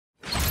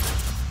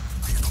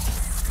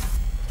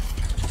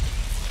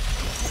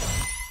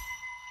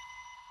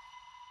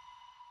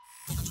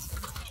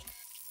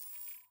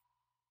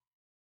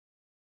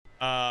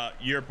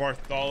You're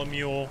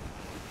Bartholomew,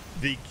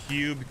 the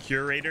cube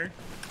curator.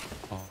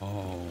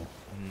 Oh.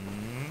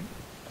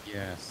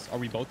 Yes. Are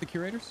we both the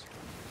curators?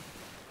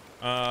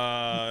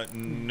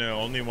 No,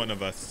 only one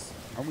of us.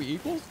 Are we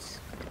equals?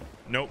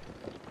 Nope.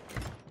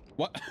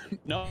 What?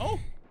 No?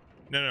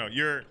 No.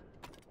 You're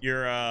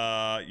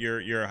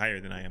higher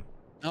than I am.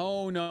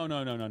 No.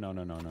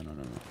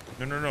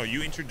 No.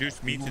 You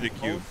introduced me to the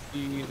cube.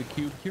 The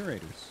cube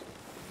curators.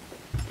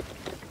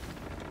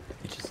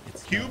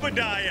 It's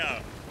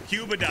Cubadiah.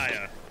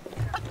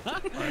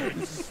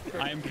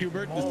 I am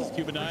Cubert. This is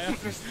Cubadiah.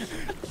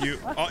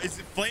 Oh, is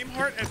it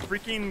Flameheart as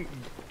freaking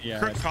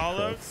Kirk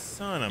Hollow?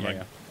 Son of a.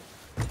 Yeah.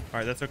 All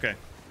right, that's okay.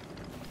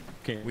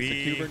 Okay, so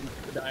Cubert and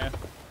Cubadiah.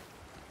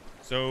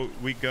 So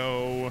we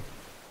go.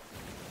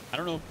 I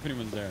don't know if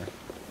anyone's there.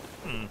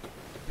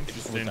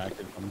 Interesting.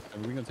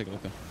 We're gonna take a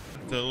look though.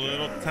 It's a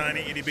little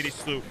tiny itty bitty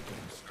sloop.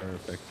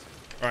 Perfect.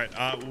 All right.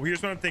 Well,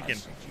 here's what I'm thinking.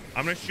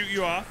 I'm gonna shoot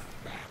you off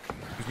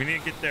because we need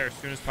to get there as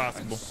soon as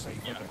possible.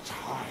 Yeah.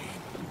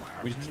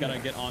 We just gotta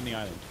get on the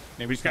island.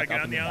 Maybe we just gotta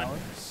get on the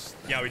island.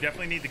 Yeah, we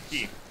definitely need the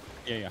key.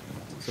 Yeah.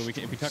 So we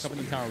can, if we tuck up in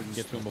the tower, we can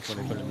get to them before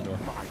they put it in the door.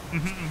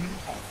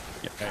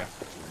 Yeah.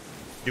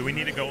 Do we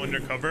need to go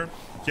undercover,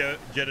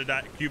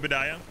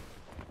 Cubadiah?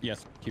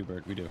 Yes,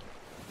 Cubert, we do.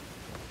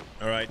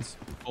 All right.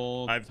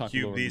 I've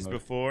cubed these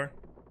before.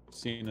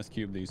 Seen us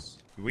cube these.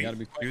 We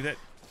gotta do that.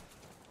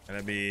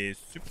 Gotta be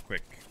super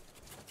quick.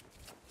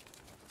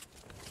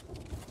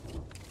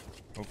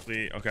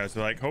 Hopefully, okay.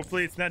 So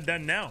hopefully it's not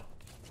done now.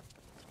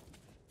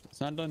 It's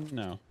not done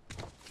now.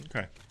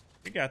 Okay,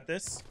 we got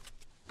this.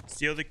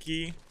 Steal the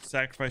key.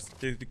 Sacrifice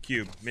the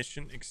cube.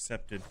 Mission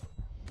accepted.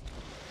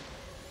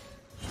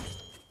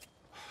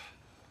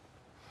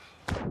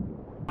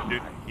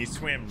 Dude, he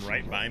swam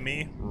right by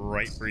me,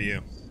 right for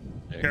you.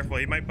 Careful,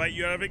 he might bite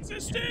you out of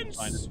existence.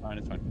 It's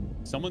fine.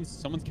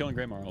 Someone's killing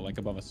Grey Marrow, like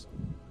above us.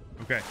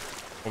 Okay.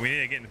 Well, we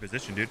need to get into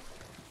position, dude.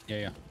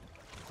 Yeah.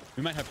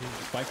 We might have to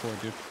fight for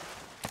it, dude.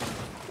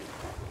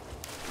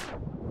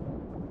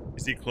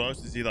 Is he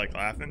close? Is he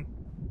laughing?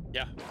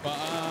 Yeah. Well,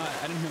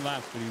 I didn't hear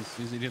laughs, but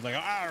he did like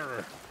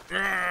arr.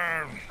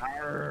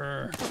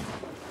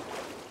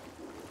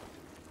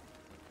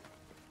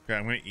 Okay,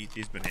 I'm gonna eat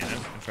these bananas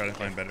and try to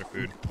find better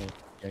food.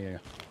 Yeah.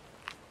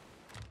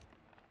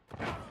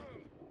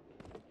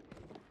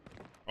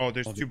 Oh,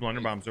 there's two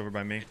blunderbombs over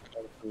by me.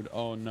 Food.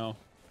 Oh no.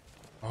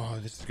 Oh,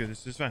 this is good.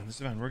 This is fine.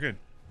 We're good.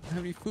 Have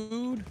any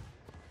food?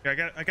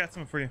 Yeah, I got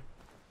some for you.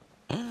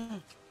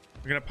 We're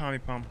gonna pommy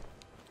pom.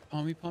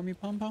 Pommy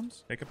pom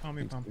poms? Take a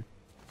pommy pom.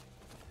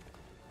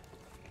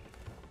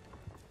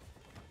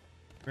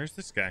 Where's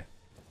this guy?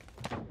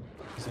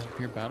 He's up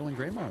here battling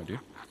Grey Marrow, dude.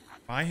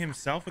 By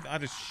himself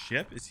without his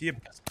ship? Is he a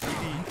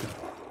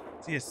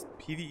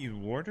PvE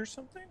ward or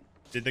something?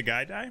 Did the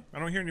guy die? I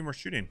don't hear any more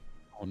shooting.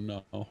 Oh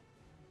no.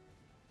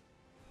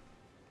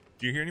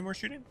 Do you hear any more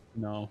shooting?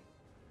 No.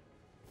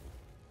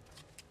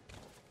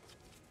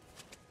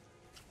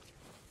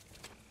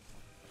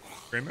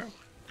 Grey Marrow?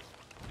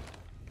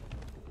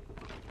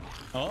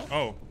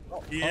 Oh,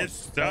 he is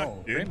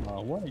stuck, dude. Grey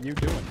Marrow, what are you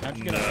doing? How'd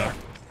you get up there?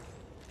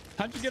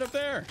 How'd you get up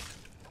there?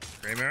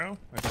 Grey Marrow?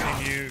 I've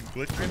seen you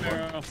glitch Grey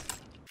Marrow.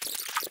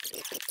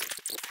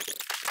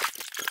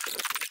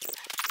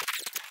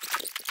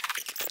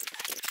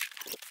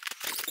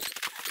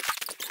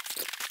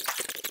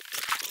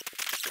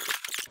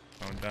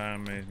 Don't die,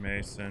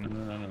 Mason.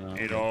 No.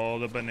 Ate all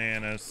the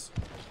bananas.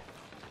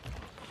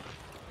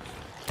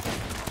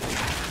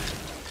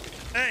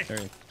 Hey!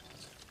 There you go.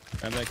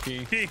 Grab that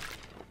key.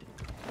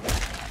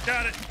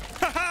 Got it.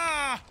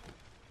 Ha-ha!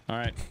 All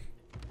right.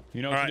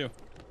 You know what to do.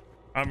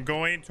 I'm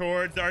going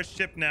towards our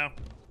ship now.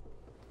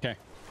 Okay.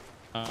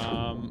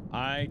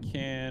 I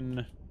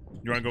can.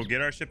 You want to go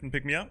get our ship and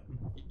pick me up?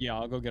 Yeah,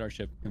 I'll go get our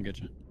ship. Come get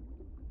you.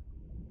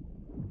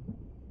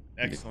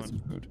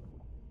 Excellent. Food.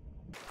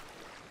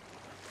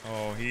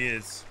 Oh, he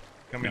is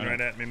coming right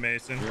at me,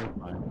 Mason. You're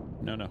fine.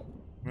 No. I'm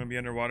gonna be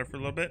underwater for a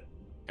little bit.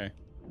 Okay.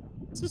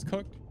 Is this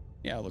cooked?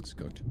 Yeah, it looks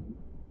cooked.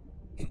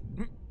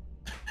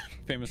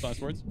 Famous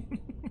last words.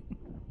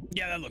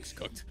 Yeah, that looks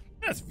cooked.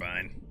 That's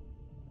fine.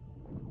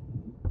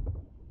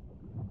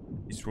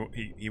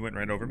 He went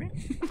right over me.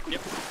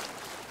 Yep.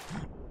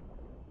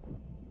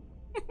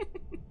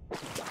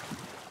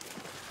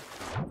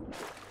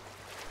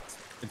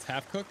 It's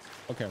half cooked.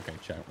 Okay,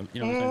 chat.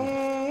 You know what I'm saying?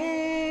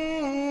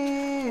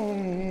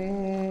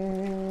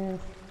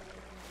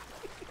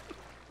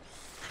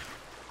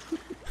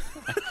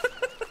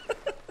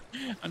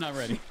 I'm not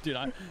ready, dude.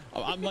 I'm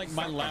like,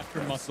 my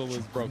laughter muscle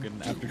is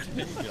broken after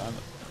today, dude.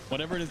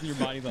 Whatever it is in your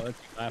body that lets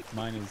you laugh,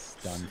 mine is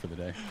done for the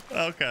day.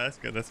 Okay,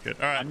 that's good.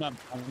 All right. I'm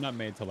not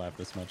made to laugh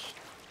this much.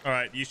 All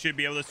right, you should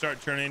be able to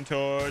start turning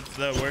towards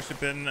the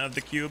worshiping of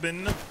the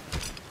Cuban.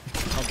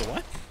 Of the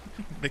what?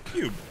 The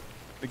cube.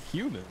 The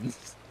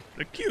Cubans.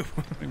 The cube.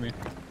 What do you mean?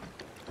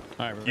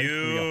 All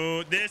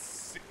right,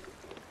 this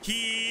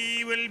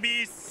key will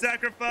be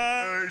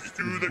sacrificed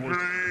to the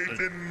great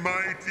and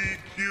mighty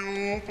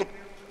cube.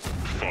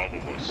 follow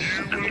us.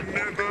 You will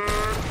never.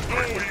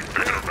 Oh, he's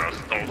there,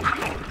 Master.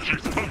 Oh,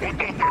 Jesus. What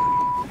the heck?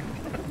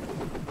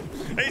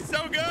 Hey,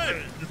 so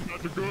good. You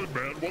guys are good,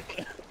 man. What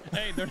the?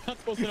 Hey, they're not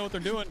supposed to know what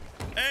they're doing.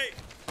 Hey,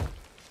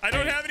 I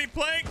don't have any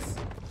planks.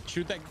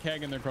 Shoot that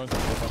keg in their crossbow.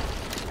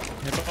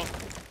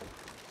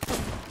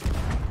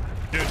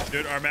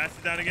 Dude, our mask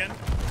is down again.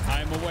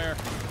 I'm aware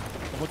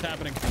of what's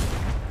happening.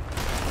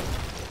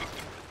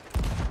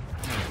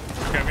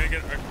 Okay, I'm gonna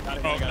get. Got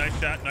it. Nice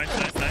shot. Nice.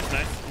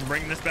 I'm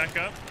bringing this back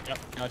up. Yep,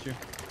 got you.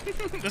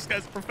 This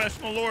guy's a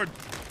professional lord.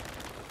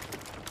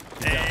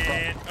 And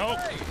I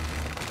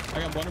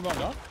got Wonder Bomb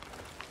up.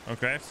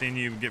 Okay, I've seen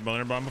you get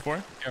Wonder Bomb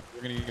before. Yeah,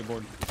 we're gonna get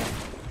bored.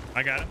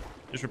 I got it.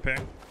 Just repair.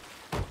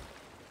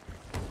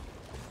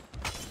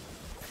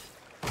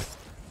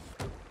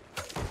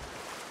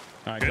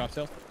 All right, Good. drop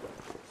sales.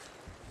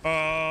 Oh.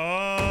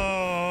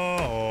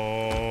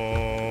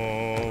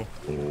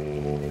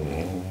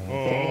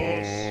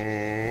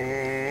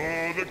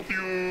 The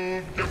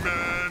cube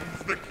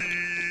demands the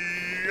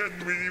key,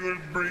 and we will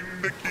bring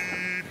the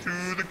key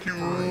to the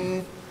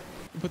cube.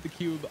 We put the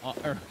cube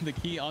or the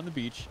key on the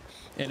beach,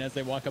 and as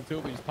they walk up to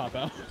it, we just pop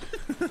out.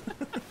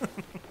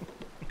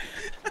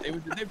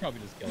 They'd probably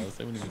just kill us.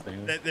 They wouldn't even say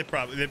anything.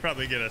 They'd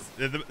probably get us.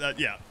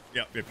 Yeah.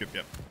 Yep.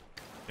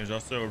 There's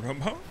also a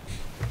remote.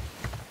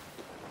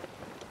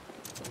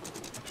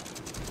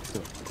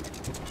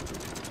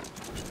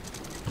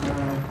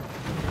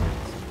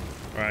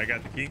 All right, I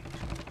got the key.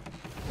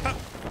 Huh.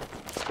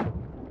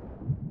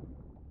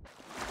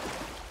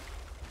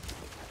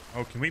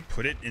 Oh, can we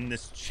put it in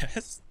this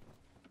chest?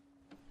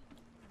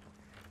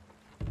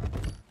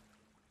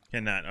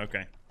 Cannot.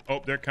 Okay.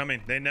 Oh, they're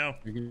coming. They know.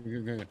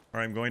 Good. All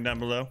right, I'm going down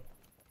below.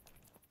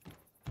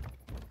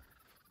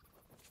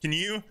 Can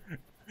you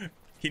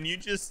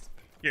just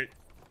here?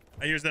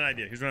 Here's an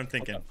idea. Here's what I'm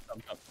thinking. Up.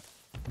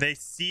 They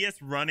see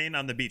us running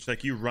on the beach,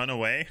 like you run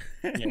away,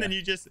 and then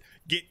you just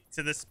get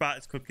to the spot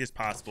as quickly as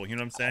possible. You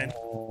know what I'm saying?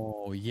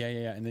 Oh, yeah,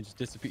 and then just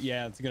disappear.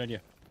 Yeah, that's a good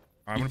idea.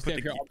 All right, I'm gonna put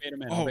the key.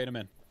 I'll bait him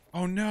in.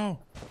 Oh no!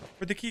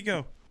 Where'd the key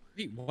go?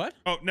 Wait, what?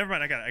 Oh, never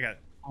mind. I got it.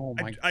 Oh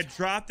my! I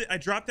dropped it. I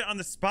dropped it on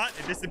the spot.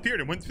 It disappeared.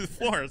 It went through the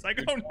floor. I was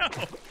like, oh no.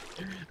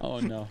 Oh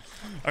no.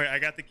 Okay, I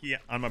got the key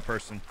on my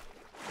person.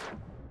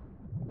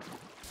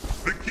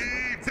 The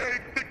key,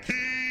 take the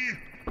key!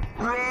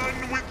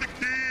 Run with the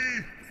key!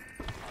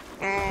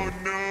 Oh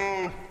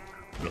no!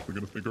 Definitely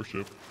gonna sink our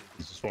ship.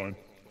 This is fine.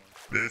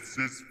 This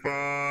is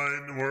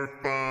fine. We're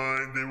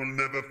fine. They will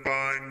never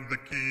find the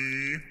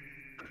key.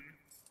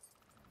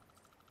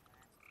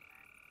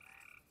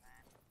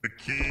 The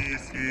key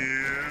is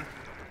here.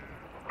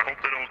 I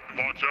hope they don't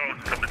launch out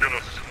and come to get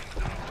us.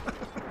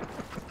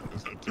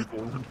 Is that too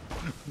forward?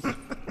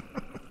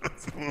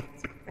 That's a little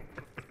too forward.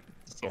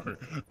 Sorry.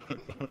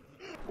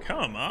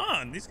 Come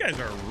on, these guys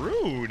are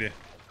rude.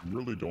 You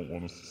really don't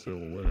want us to sail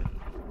away.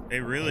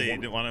 They really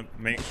want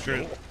to make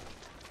sure.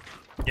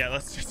 Yeah,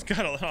 let's just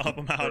gotta help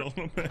them out a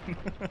little bit.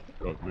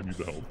 Yeah, they need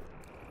the help.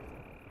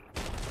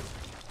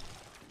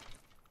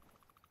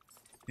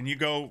 Can you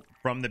go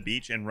from the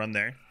beach and run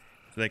there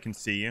so they can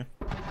see you?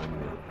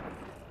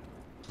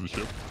 To the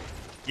ship?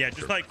 Yeah,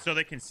 just like so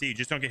they can see you.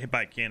 Just don't get hit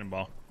by a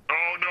cannonball.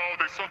 Oh no,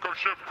 they sunk our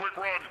ship. Quick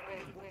run.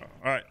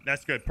 All right,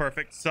 that's good.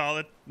 Perfect.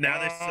 Solid.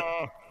 Now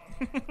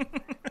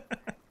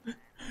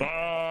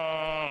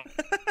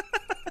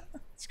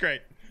It's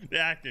great. The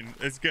acting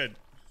is good.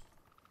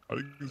 I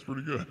think it's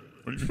pretty good.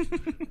 What do you mean?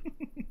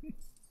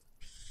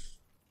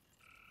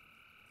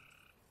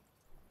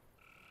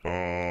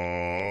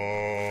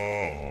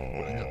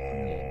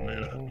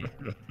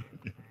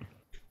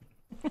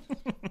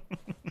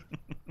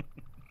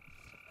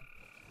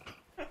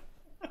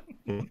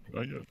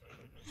 Not yet.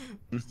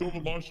 They still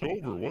haven't launched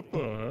over. What the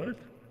heck?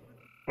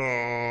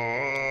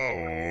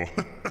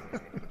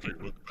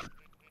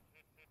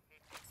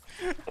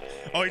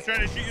 Oh, he's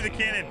trying to shoot you the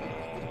cannon.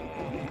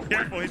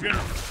 Careful, he's gonna.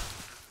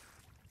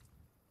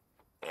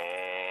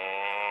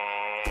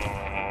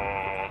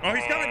 Oh,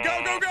 he's coming.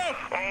 Go, go, go.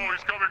 Oh,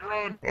 he's coming.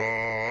 Run.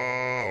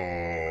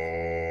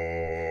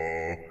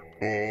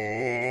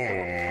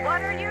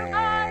 What are you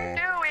guys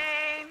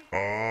doing?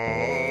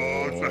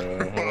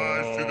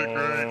 Sacrifice to the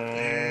great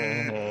key.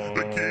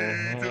 The key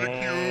to the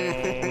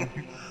cube.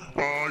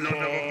 Oh, you'll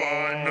never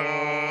find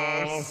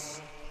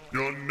us.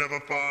 You'll never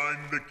find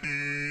the key.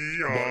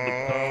 By the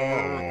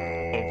power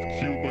of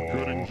Cuba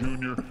Gooding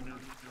Jr.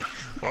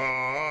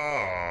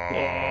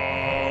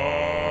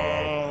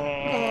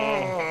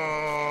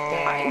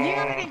 You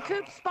have it in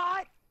Coop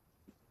spot?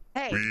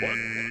 Hey,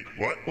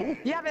 What?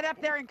 you have it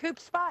up there in Coop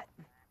spot?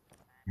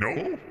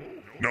 No.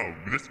 No,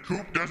 this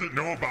coop doesn't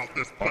know about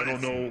this place. I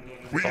don't know.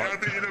 We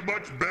have it in a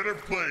much better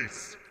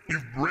place.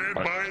 You've ran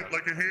by it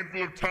like a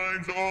handful of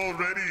times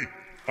already.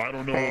 I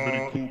don't know of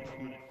any coop.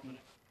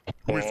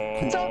 Who's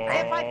coop? So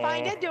if I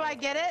find it, do I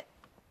get it?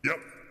 Yep.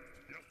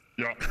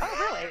 Yeah.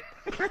 Oh,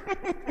 really?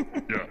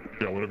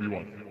 Yeah, whatever you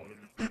want.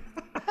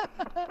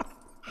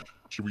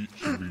 Should we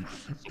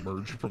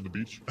submerge from the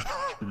beach?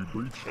 Should we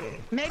breach?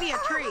 Maybe a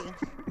tree.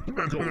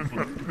 No.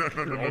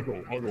 I'll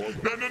go.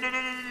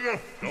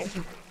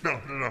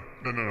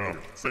 No.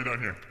 Stay down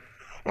here.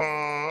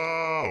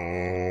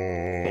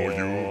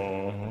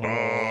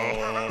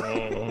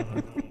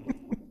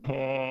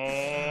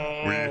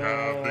 We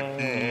have the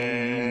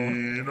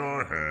key in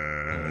our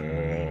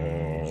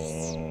hands.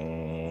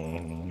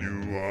 You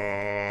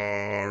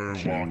are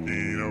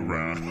walking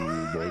around.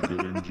 By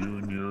getting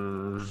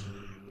Junior.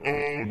 Oh,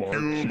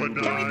 Can we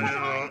play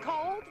hot and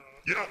cold?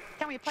 Yeah.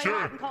 Can we play Sure.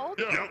 hot and cold?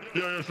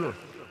 Yeah, sure.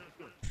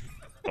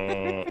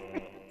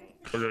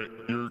 Okay,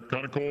 you're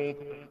kind of cold.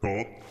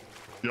 Cold.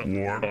 Yeah.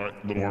 Warm. All right,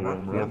 little warmer.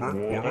 Hot.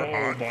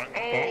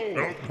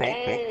 No,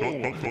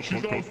 cold.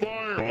 She's on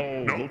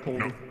fire. No,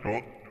 cold.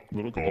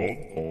 Little cold.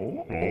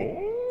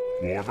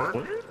 Warmer.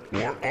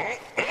 Warm.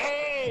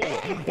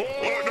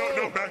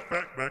 No, back.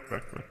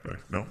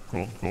 No,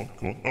 cold.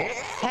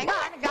 Hang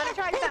on, gotta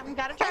try something.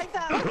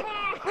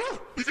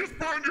 You just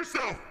burned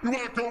yourself. You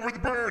walked over the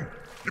burn.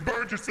 You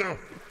burned yourself.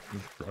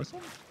 Try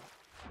something?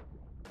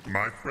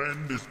 My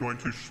friend is going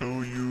to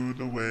show you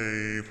the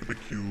way for the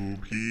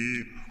cube.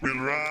 He will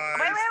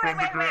rise from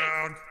the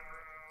ground.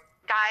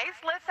 Guys,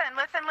 listen.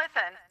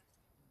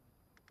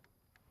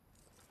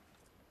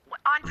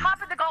 On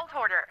top of the gold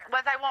hoarder,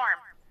 was I warm?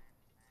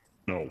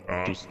 No,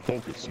 just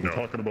focus. We're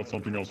talking about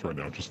something else right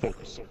now. Just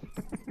focus.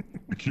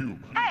 The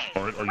cube. Hey,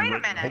 all right, are wait you a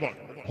ready? minute.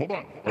 Hold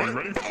on. Are you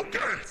ready?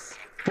 Focus.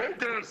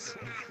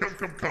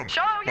 Come.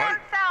 Show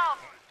yourself.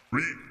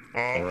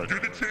 All right. Do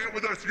the chant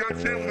with us. You gotta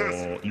chant with us.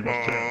 You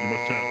must chant.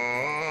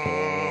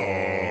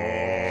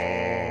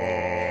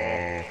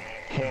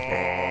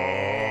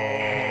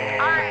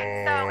 All right.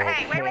 So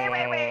hey, wait.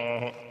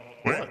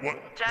 Wait, what?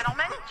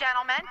 Gentlemen.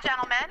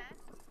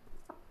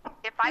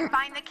 If I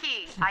find the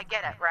key, I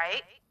get it,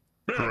 right?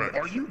 Man,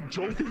 are you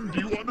joking? Do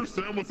you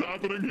understand what's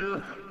happening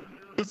here?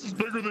 This is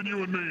bigger than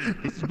you and me.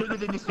 This is bigger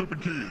than the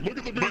stupid key. Look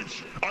at the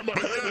beach. I'm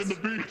ahead in the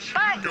beach.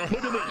 But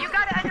Look at me. you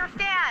gotta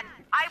understand.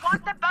 I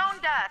want the bone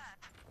dust.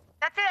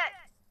 That's it.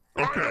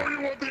 Okay. I know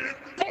you want the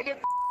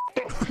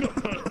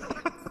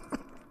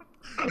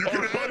You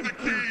can have the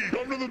key.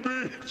 Come to the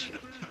beach.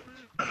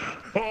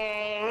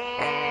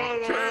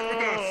 Chant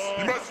with us.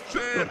 You must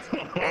chant.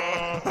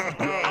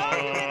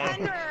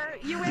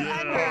 You went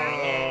under.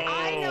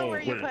 I know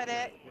where you put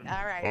it.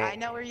 All right, I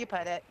know where you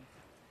put it.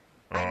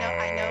 I know.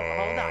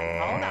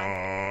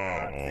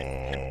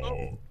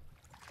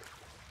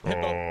 Hold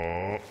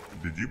on.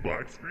 Did you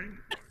black screen?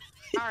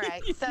 All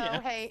right, so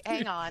hey,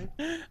 hang on.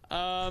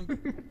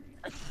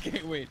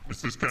 Okay, wait.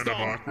 This is kind of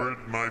awkward.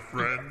 My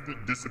friend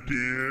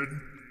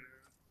disappeared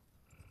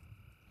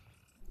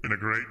in a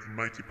great and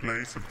mighty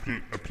place of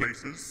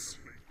places.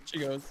 She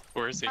goes.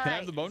 Where is he? Can I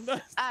have the bone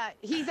dust?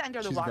 He's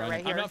under the She's water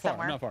grinding. right here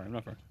somewhere. I'm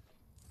not far.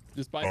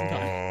 Just buy some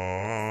time.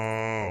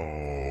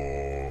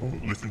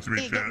 Listen to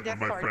me chant when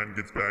my friend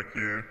gets back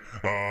here.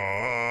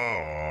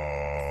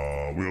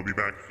 We'll be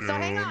back soon. So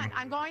hang on,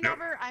 I'm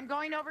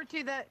going over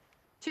to the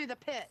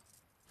pit.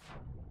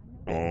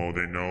 Oh,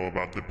 they know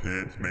about the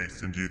pit,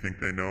 Mason. Do you think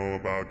they know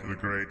about the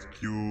great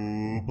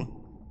cube?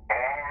 I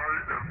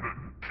am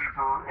the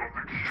keeper of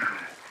the cube.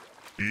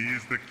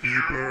 He's the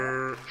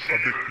keeper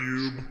of the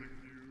cube.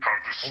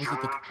 What was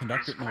it? The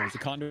conductor? No, it was the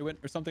conduit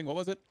or something. What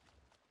was it?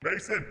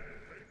 Mason.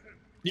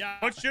 Yeah.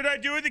 What should I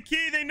do with the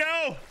key? They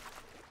know.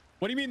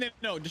 What do you mean they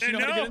know? Does she know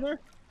how to get in there?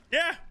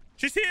 Yeah,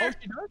 she's here. Oh,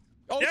 she does?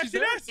 Oh, yeah, she's she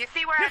there? does. You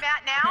see where I'm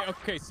at now?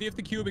 Okay, see if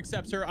the cube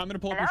accepts her. I'm gonna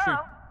pull up your Hello?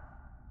 shoe.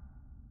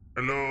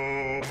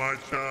 Hello, my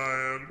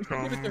child. We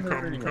should give it to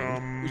her anyway.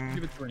 We should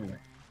give it to her anyway.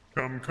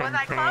 Come. Was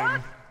I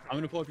close? I'm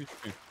gonna pull up your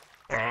shoe.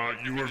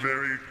 You were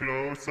very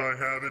close. I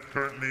have it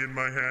currently in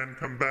my hand.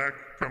 Come back.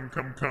 Come.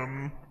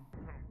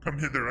 Come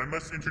hither. I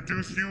must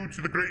introduce you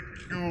to the great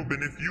cube,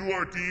 and if you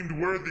are deemed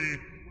worthy,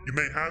 you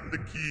may have the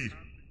key.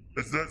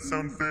 Does that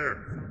sound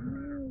fair?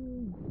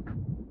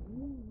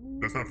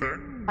 That's not fair?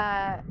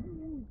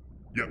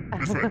 Yep,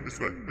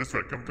 this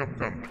way.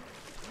 Come.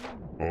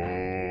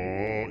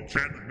 Oh,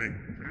 chant with me.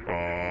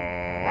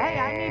 Hey,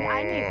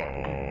 I need.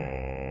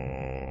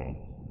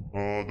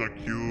 Oh, the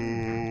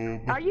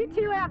cube. Are you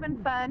two having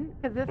fun?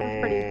 Because this is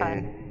pretty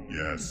fun.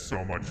 Yes,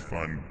 so much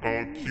fun.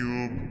 Oh,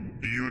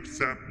 cube, do you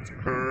accept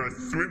her?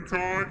 Swim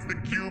towards the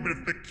cube, and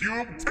if the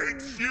cube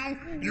takes you,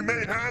 you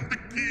may have the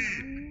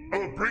key. I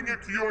will bring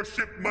it to your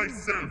ship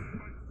myself.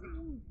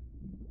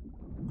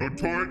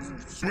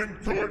 Swim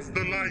towards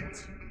the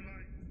light.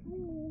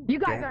 You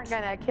guys aren't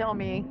gonna kill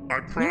me. I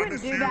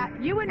promise you.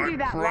 You wouldn't do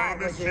that live,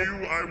 would I promise you?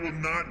 you, I will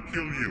not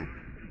kill you.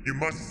 You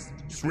must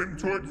swim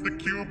towards the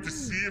cube to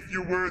see if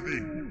you're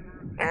worthy.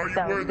 Are you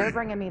worthy? They're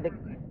bringing me the.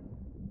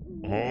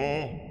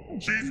 Oh,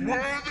 she's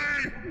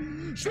worthy!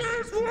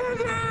 She's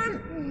worthy!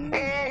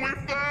 Oh, we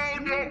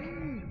found her!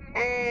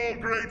 Oh,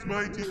 great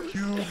mighty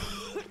cube.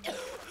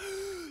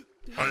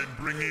 I am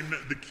bringing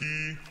the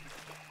key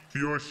to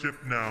your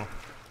ship now.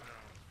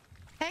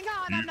 Hang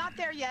on, I'm not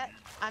there yet.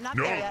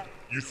 No,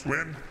 you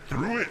swam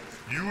through it.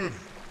 You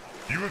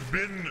have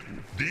been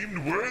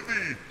deemed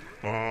worthy.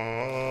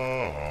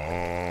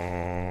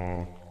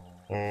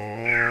 Oh,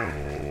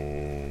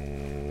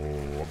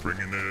 I'm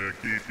bringing the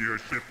key to your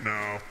ship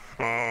now.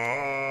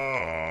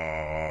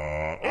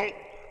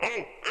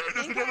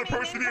 There's another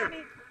person here.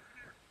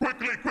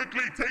 Quickly,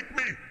 take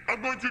me.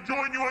 I'm going to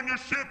join you on your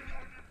ship.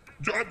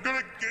 I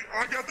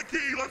got the key.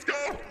 Let's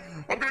go.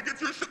 I'm gonna get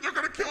to your ship. They're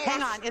gonna kill us.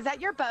 Hang on, is that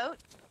your boat?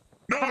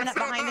 No, Coming it's up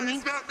not behind me.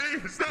 me?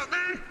 It's not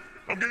me.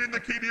 I'm getting the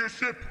key to your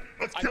ship.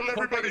 Let's kill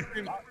everybody.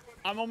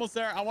 I'm almost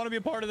there. I want to be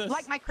a part of this.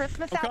 Like my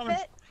Christmas I'm coming.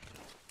 outfit?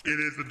 It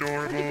is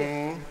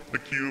adorable. The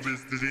cube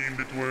is deemed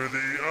it worthy.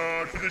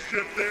 Oh, to the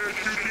ship there,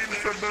 shooting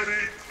somebody.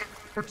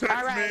 Protect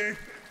All right. me.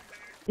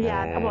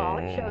 Yeah, well,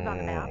 it shows on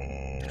the map.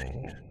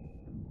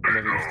 I love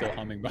that you're still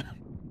humming by.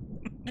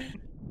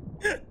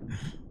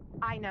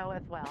 I know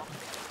as well.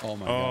 Oh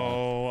my god.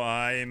 Oh,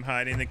 I am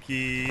hiding the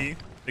key.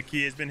 The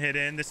key has been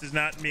hidden. This is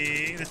not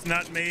me. This is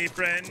not me,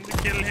 friend.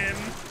 Kill him.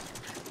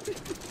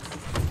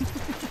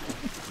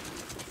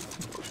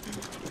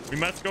 We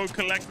must go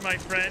collect my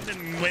friend,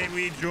 and may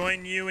we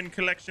join you in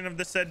collection of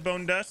the said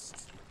bone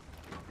dust.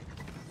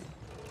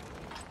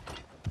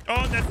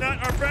 Oh, that's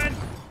not our friend.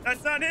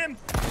 That's not him.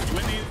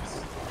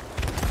 Winnie's.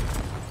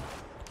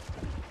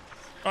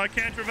 Oh, I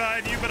can't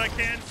revive you, but I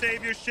can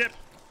save your ship.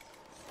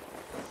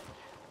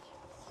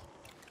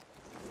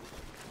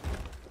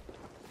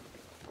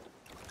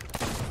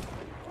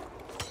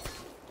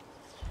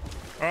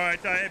 All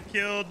right, I have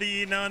killed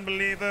the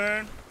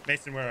non-believer.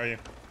 Mason, where are you?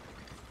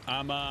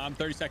 I'm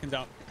 30 seconds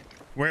out.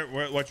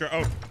 What's your...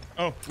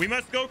 Oh, we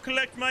must go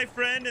collect my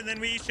friend, and then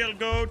we shall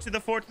go to the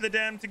Fort of the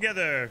Damned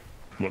together.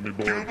 Let me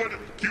board.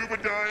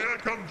 Cubadiah,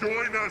 come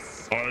join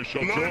us. I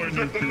shall join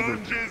you, Cuba.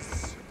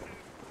 Lunges.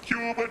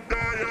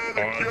 Cubadiah,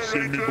 the curator. See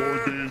me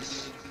board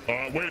these.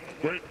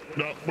 Wait.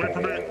 No, wait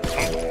for me.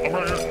 I'm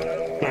right here.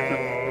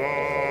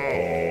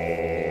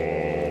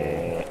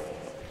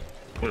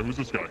 Wait, who's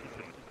this guy?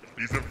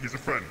 He's a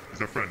friend.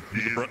 He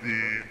is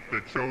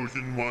the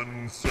chosen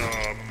one's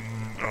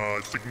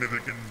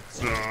significant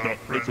No,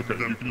 friend it's okay.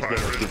 You of can just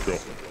let our ship go.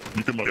 pirates.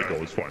 You can let it go.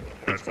 It's fine.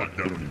 That's It's fine. it.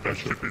 You don't need That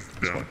ship is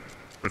down.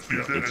 Let's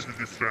use it as a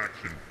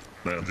distraction.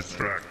 Man,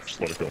 Distract. just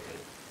let it go.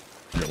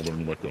 You gotta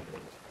learn to let go.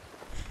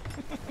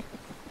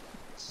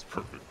 This is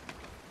perfect.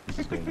 This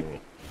is going well.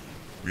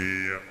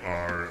 We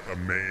are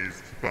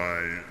amazed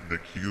by the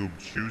cube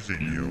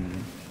choosing you.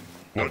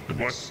 What do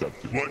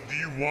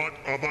you want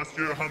of us,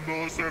 your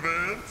humble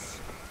servants?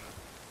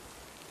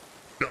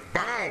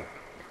 Bow!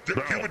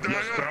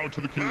 Yes, bow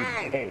to the cube.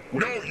 Bow. Oh, wait.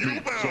 No,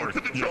 you bow Sorry. to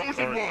the Yeah,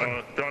 chosen all right,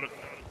 one. Got it.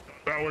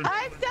 Bowing.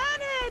 I've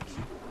done it!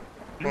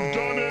 You've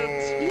done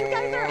it. You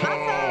guys are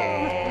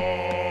awesome!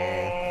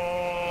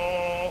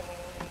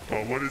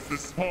 Oh, what is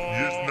this?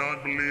 Yes,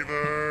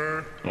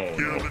 non-believer. Oh,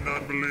 Kill no. the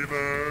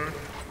non-believer.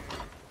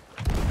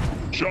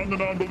 Shun the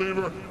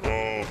non-believer.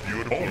 Oh,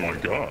 beautiful. Oh my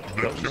god.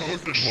 The That was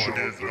chosen one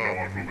is the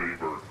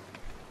non-believer.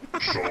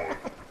 Sean.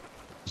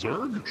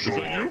 Zerg? Is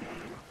that you?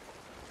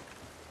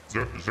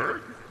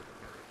 Zerg?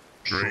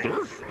 Great.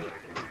 Zerg?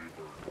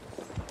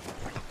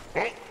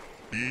 Oh,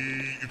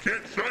 you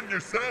can't shun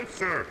yourself,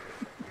 sir.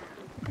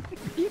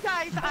 You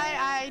guys,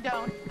 I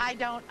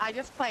don't. I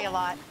just play a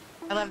lot.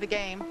 I love the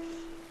game.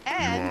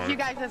 And you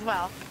guys as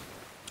well.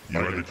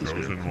 You're I the hate this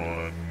chosen game.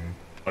 one.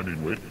 I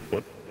mean, wait.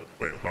 What?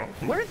 Wait, huh?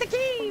 Where's the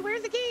key?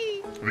 Where's the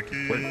key? The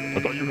key. Wait, I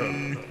thought you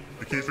had it.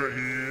 The key's right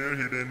here,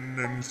 hidden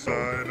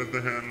inside of the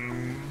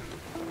helm.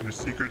 In a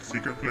secret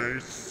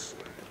place.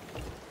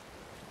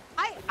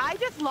 I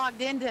just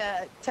logged in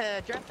to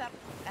dress up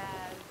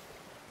as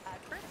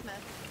Christmas.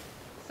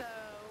 So.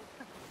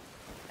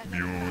 and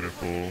then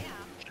Beautiful. yeah,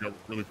 She got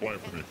really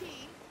quiet for and me. the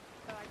key.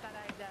 So I thought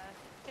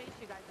I'd chase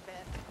you guys a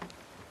bit.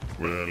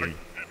 Well,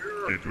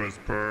 it was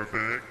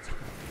perfect.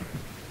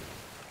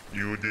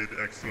 You did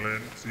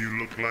excellent. You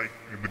look like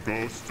the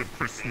ghost of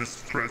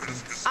Christmas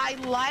presents. I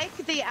like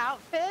the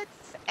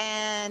outfits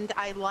and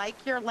I like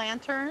your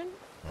lantern.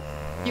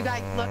 You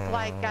guys look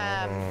like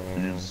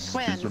These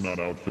twins. are not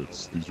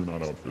outfits. These are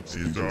not outfits.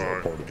 These These are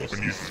are, part of us.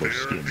 when you This is our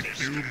stare at the skin.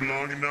 cube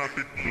long enough,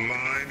 it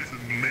blinds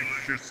and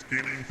makes your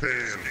skin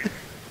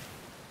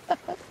pale.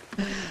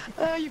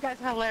 Oh, you guys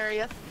are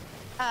hilarious.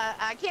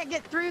 I can't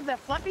get through the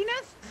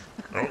fluffiness.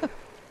 Oh,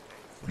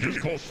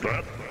 Just call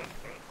Stat.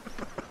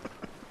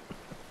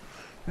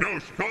 no,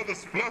 she called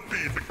us fluffy.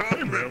 It's a Hey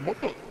compliment. man, what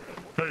the?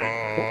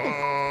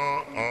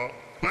 Hey,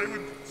 Play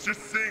with,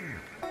 just sing.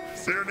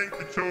 Serenade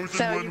the chosen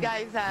So one you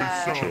guys, with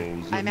song.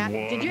 chosen I'm at-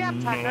 did you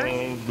have one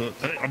tuckers? of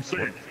the- Hey, I'm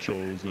singing.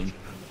 Chosen.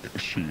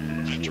 She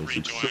was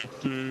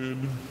accepted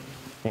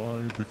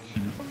by the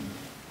cube.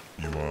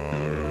 You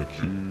are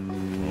Cube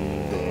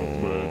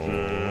of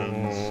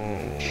Legends.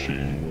 She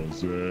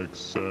was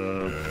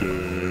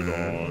accepted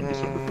on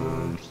December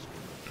 1st.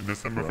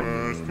 December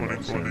 1st,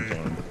 Around 2020.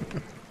 same time.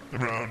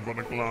 Around 1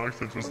 o'clock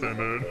Central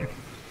Standard.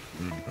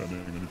 Depending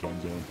on any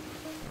time zone.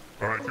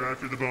 Alright, you're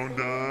after the bone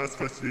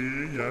dust, I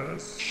see,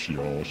 yes.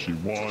 All she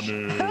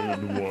wanted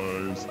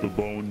was the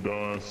bone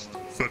dust.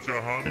 Such a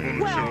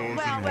humble Well, chosen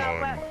well.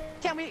 one.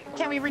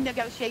 Can we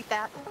renegotiate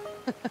that?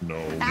 No,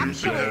 you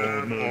Actually-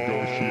 can't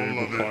negotiate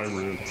All of with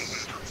it.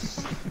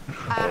 pirates.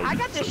 I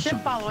got this ship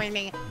following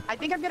me. I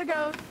think I'm gonna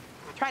go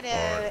try to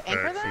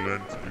anchor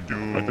them?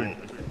 Excellent. I think.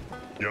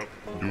 Yep.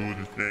 Do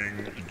the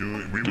thing.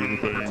 We Do will the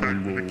thing, protect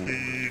we the will-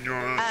 key in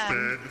your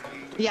stead.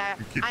 Yeah,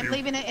 Keep I'm you-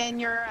 leaving it in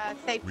your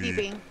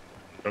safekeeping.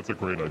 That's a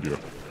great idea.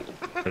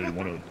 Hey, you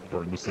want to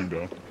burn this thing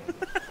down?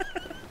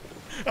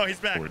 Oh, he's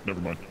back. Oh, wait,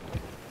 never mind.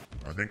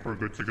 I think we're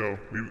good to go.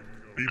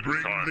 We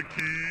bring the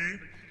key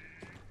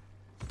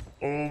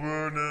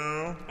over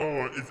now.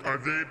 Oh, are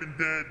they been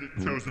dead?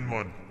 Chosen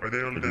one. Are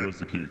they all Who dead? has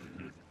the key?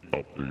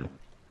 Oh, there you go.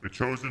 The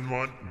chosen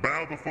one.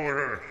 Bow before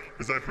her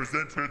as I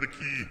present her the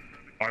key.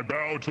 I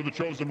bow to the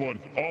chosen one.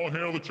 All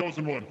hail the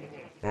chosen one.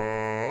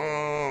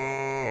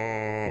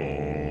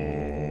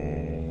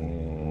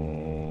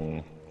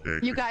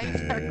 Take You the guys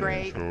key, are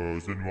great.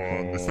 Chosen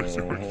one. This is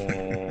your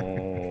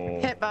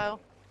key. Hitbo,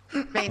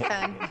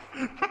 Mason,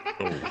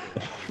 Oh.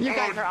 you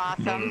guys are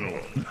awesome.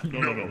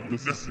 No.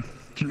 This is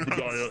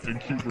Cubediah and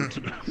Cubert.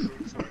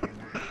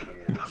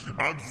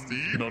 I'm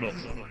Steve. No.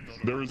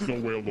 There is no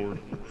whale lord.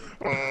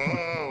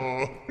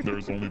 Oh. There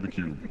is only the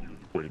cube.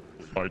 Wait,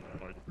 Oh,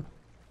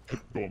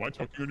 am I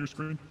talking on your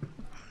screen?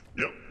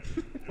 Yep.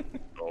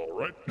 All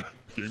right.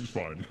 Game's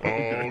fine.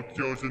 Oh,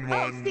 chosen Oh,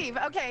 one. Steve,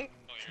 okay.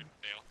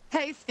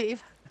 Hey,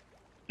 Steve.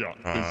 Yeah,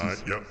 this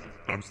is Yep.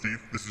 I'm Steve.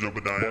 This is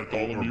Obadiah.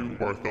 Bartholomew.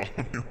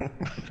 Bartholomew.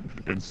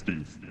 and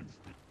Steve.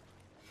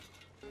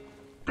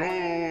 Go,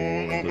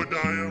 For the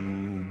Obadiah.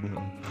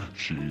 cube,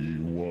 she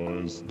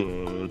was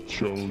the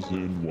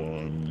chosen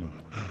one.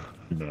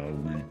 Now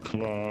we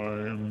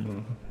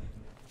climb.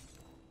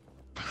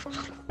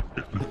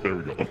 There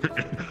we go.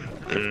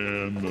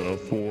 And the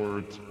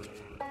fort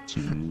to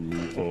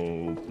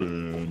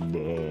open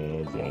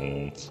the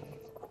vault.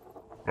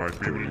 Alright,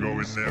 we will go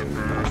in there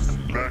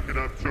first. Back it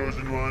up,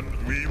 chosen one.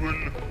 We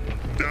will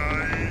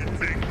die.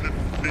 Take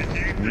the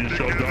heat. We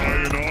shall together.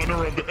 die in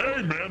honor of the.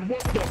 Hey, man,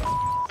 what the?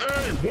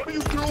 Hey, what are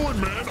you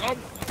doing, man?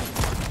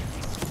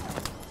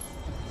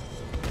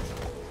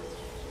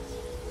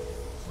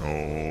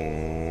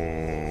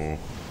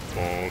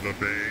 Oh, the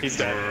bait He's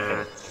dead.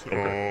 works.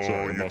 Okay,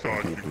 sorry, I you lost my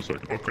thought cool for a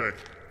second. Okay,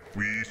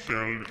 we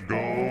shall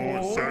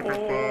go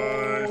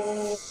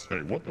sacrifice.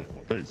 Hey, what the?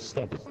 Hey,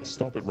 stop it!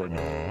 Stop it right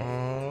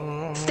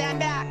now! Stand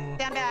back.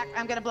 Stand back.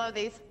 I'm gonna blow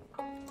these.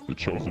 The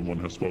chosen one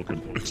has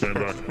spoken. Stand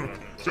back.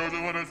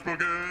 Chosen one has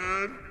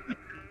spoken.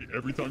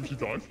 Every time she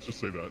talks, just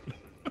say that.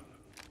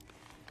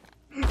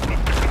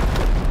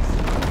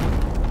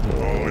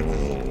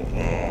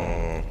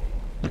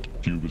 The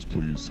cube is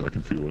pleased. I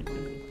can feel it.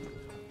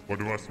 What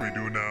must we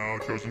do now,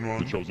 chosen The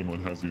one? chosen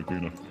one has the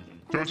Athena.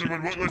 Chosen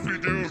one, what must we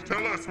do?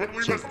 Tell us what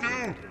we Sir. must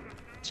do.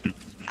 Excuse,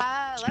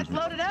 Let's me.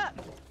 load it up.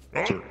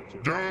 Oh, Sir.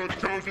 the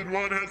chosen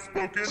one has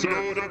spoken. Sir.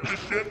 Load up the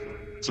ship.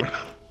 Sir,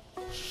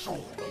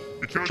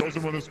 The chosen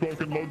chosen one has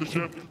spoken. Load the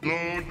ship.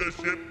 load the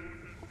ship.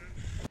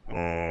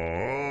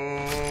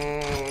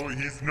 Oh,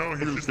 he's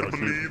just a guy,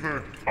 Steve.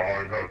 believer. I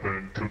have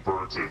been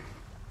converted.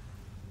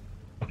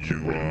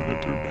 You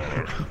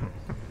are.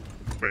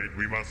 Wait,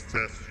 we must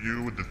test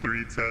you with the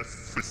 3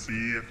 tests to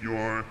see if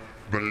your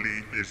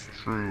belief is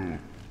true.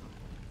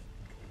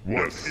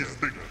 What Yes. is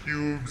the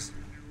cube's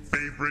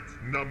favorite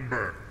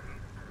number?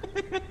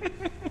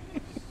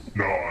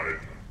 9.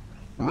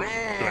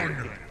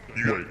 Wrong!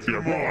 You got Wait, 2 yeah,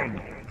 more.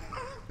 wrong.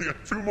 You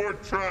got 2 more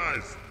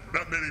tries.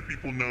 Not many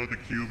people know the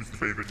cube's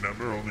favorite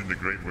number. Only the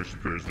great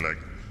worshippers like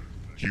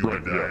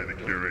Cubediah, yeah.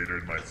 the curator,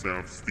 and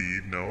myself,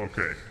 Steve. No,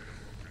 okay.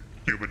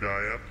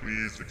 Cubediah,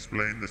 please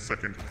explain the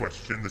second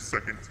question, the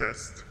second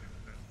test.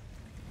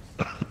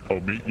 Oh,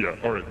 me? Yeah.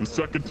 All right. The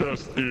second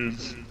test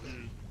is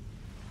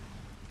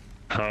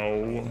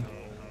how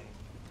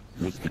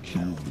was the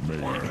cube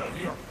made?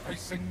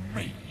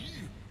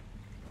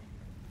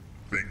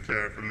 Think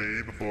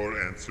carefully before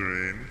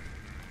answering.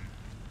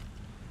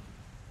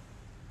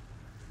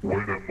 When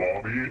a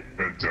mommy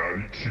and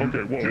daddy cube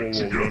Okay, whoa,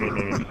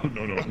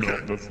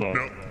 no, that's not.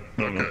 No.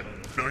 No, Okay.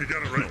 No, he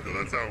got it right though.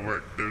 That's how it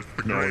worked. There's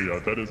the No, great, yeah,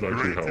 that is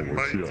actually great how it and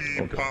works, yeah,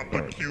 mighty okay, Papa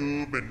alright.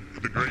 Cube and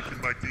the great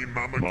and mighty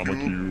Mama Mama Cube,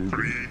 Cube.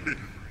 created.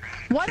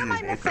 What am I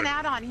Cube, missing okay.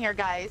 out on here,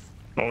 guys?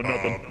 Oh,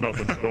 nothing.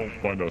 Don't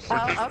find us. Oh,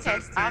 Just okay.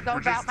 testing- I'll go we're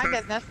about just my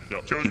test- business. Yeah,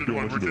 keep Chosen doing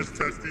one, what we're you're just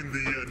doing. testing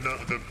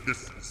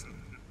this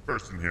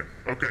person here.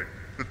 Okay,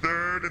 the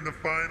third and the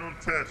final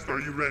test. Are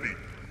you ready?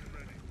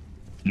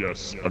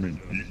 Yes, I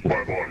mean,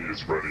 my body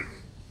is ready.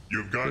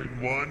 You've gotten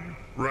 1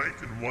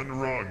 right and 1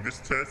 wrong. This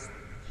test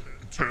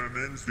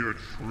determines your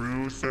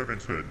true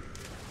servanthood.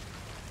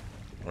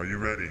 Are you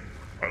ready?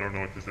 I don't know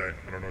what to say.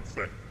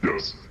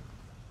 Yes.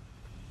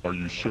 Are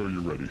you sure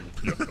you're ready?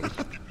 Yeah.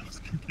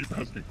 Keep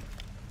asking.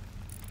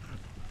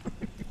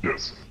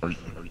 Yes. Are you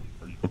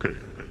okay?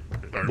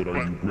 But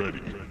are you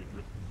ready?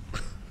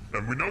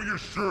 And we know you're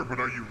sure, but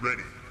are you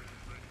ready?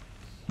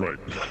 Right.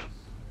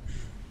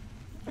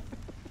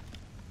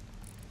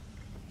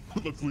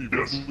 Let's leave.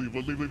 Yes. Leave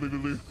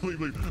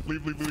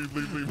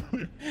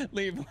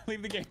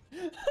Leave the game.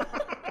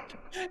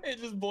 It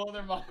just blew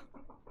their mind.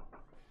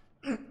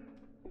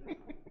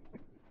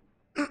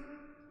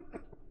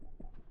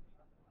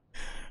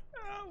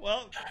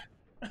 Well,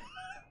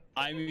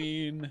 I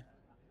mean,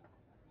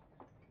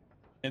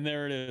 and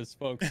there it is,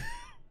 folks.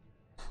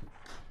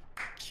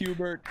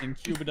 Hubert and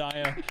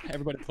Cubadiah.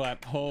 Everybody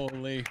clap.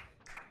 Holy.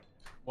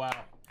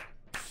 Wow.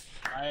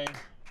 I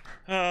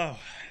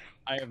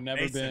have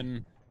never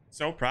been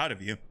so proud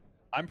of you.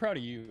 I'm proud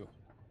of you.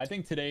 I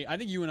think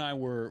you and I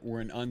were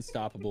an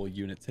unstoppable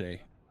unit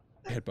today,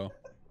 Hitbo.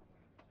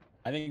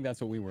 I think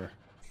that's what we were.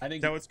 I think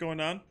is that what's going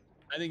on?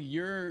 I think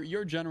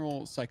your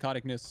general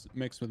psychoticness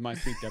mixed with my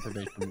sleep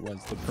deprivation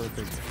was the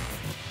perfect